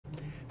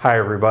Hi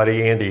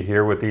everybody, Andy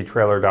here with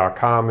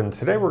etrailer.com, and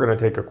today we're going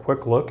to take a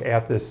quick look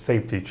at this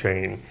safety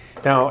chain.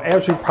 Now,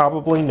 as you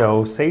probably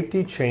know,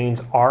 safety chains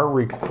are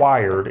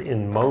required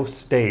in most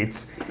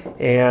states,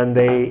 and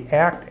they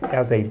act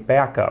as a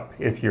backup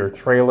if your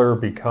trailer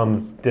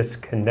becomes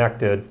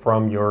disconnected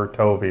from your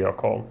tow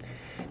vehicle.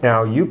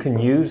 Now, you can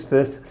use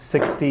this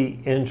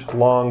 60-inch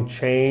long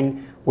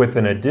chain with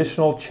an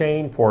additional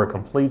chain for a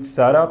complete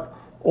setup,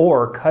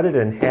 or cut it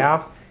in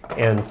half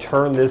and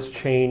turn this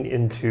chain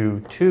into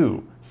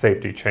 2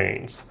 safety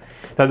chains.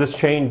 Now, this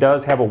chain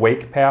does have a weight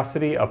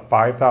capacity of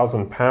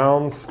 5,000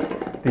 pounds.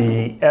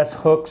 The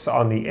S-hooks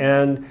on the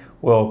end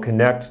will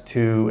connect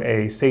to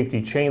a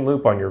safety chain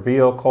loop on your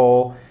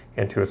vehicle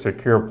and to a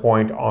secure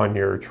point on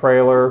your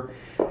trailer.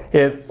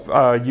 If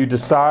you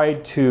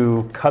decide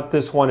to cut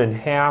this one in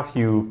half,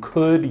 you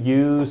could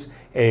use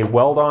a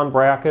Weldon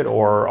bracket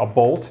or a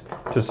bolt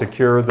to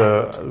secure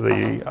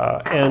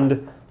the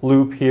end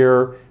loop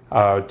here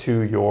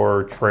to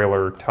your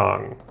trailer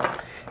tongue.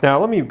 Now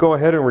let me go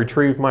ahead and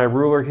retrieve my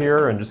ruler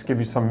here and just give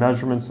you some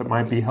measurements that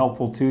might be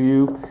helpful to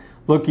you.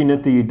 Looking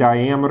at the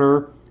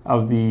diameter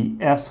of the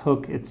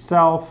S-hook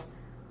itself,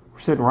 we're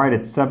sitting right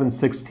at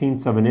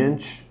 7/16 of an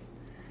inch.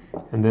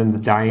 And then the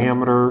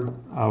diameter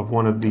of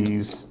one of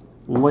these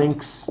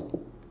links,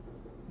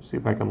 see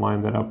if I can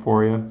line that up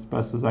for you as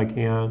best as I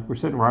can. We're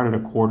sitting right at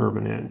 1/4 of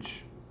an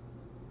inch.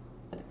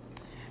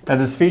 Now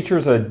this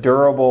features a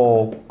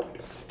durable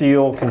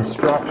steel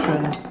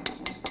construction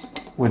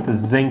with a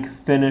zinc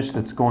finish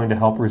that's going to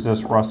help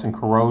resist rust and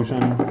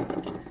corrosion.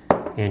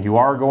 And you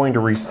are going to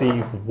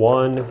receive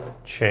 1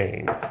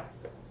 chain.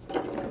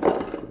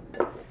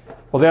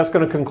 Well, that's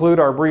going to conclude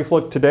our brief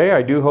look today.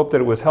 I do hope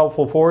that it was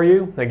helpful for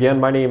you. Again,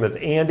 my name is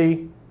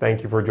Andy.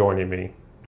 Thank you for joining me.